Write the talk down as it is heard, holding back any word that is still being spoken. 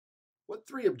What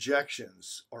three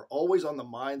objections are always on the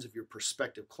minds of your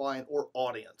prospective client or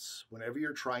audience whenever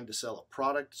you're trying to sell a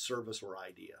product, service, or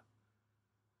idea?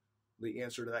 The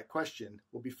answer to that question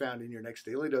will be found in your next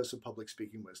daily dose of public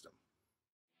speaking wisdom.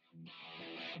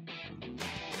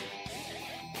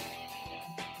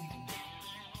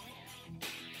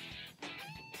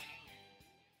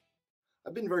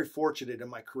 I've been very fortunate in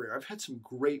my career. I've had some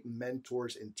great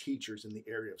mentors and teachers in the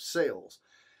area of sales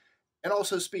and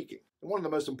also speaking. And one of the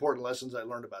most important lessons I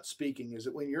learned about speaking is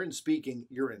that when you're in speaking,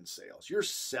 you're in sales. You're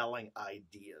selling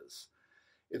ideas.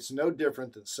 It's no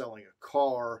different than selling a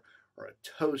car or a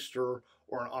toaster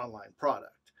or an online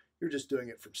product. You're just doing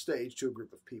it from stage to a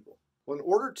group of people. Well, in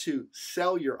order to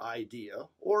sell your idea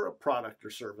or a product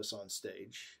or service on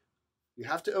stage, you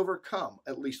have to overcome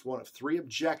at least one of three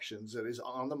objections that is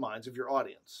on the minds of your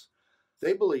audience.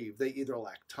 They believe they either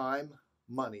lack time,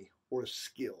 money, or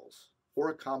skills, or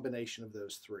a combination of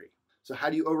those three. So how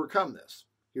do you overcome this?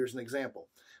 Here's an example.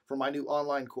 For my new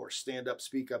online course, Stand Up,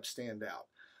 Speak Up, Stand Out,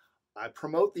 I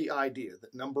promote the idea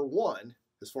that number one,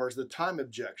 as far as the time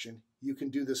objection, you can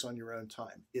do this on your own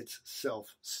time. It's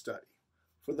self-study.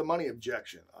 For the money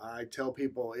objection, I tell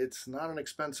people it's not an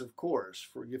expensive course.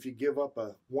 If you give up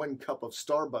 1 cup of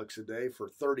Starbucks a day for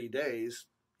 30 days,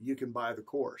 you can buy the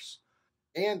course.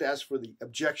 And as for the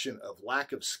objection of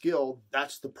lack of skill,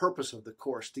 that's the purpose of the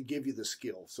course, to give you the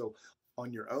skill. So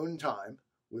on your own time,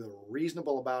 with a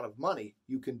reasonable amount of money,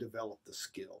 you can develop the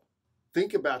skill.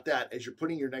 Think about that as you're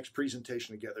putting your next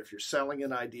presentation together. If you're selling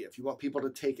an idea, if you want people to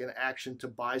take an action to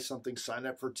buy something, sign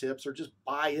up for tips, or just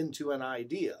buy into an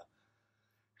idea,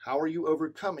 how are you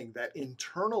overcoming that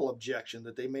internal objection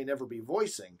that they may never be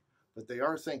voicing, but they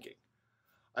are thinking,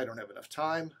 I don't have enough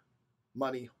time,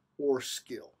 money, or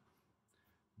skill?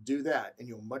 Do that, and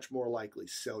you'll much more likely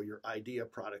sell your idea,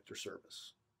 product, or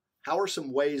service. How are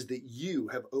some ways that you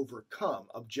have overcome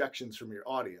objections from your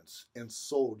audience and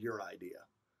sold your idea?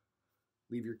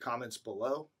 Leave your comments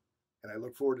below, and I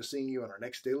look forward to seeing you on our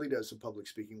next daily dose of public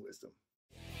speaking wisdom.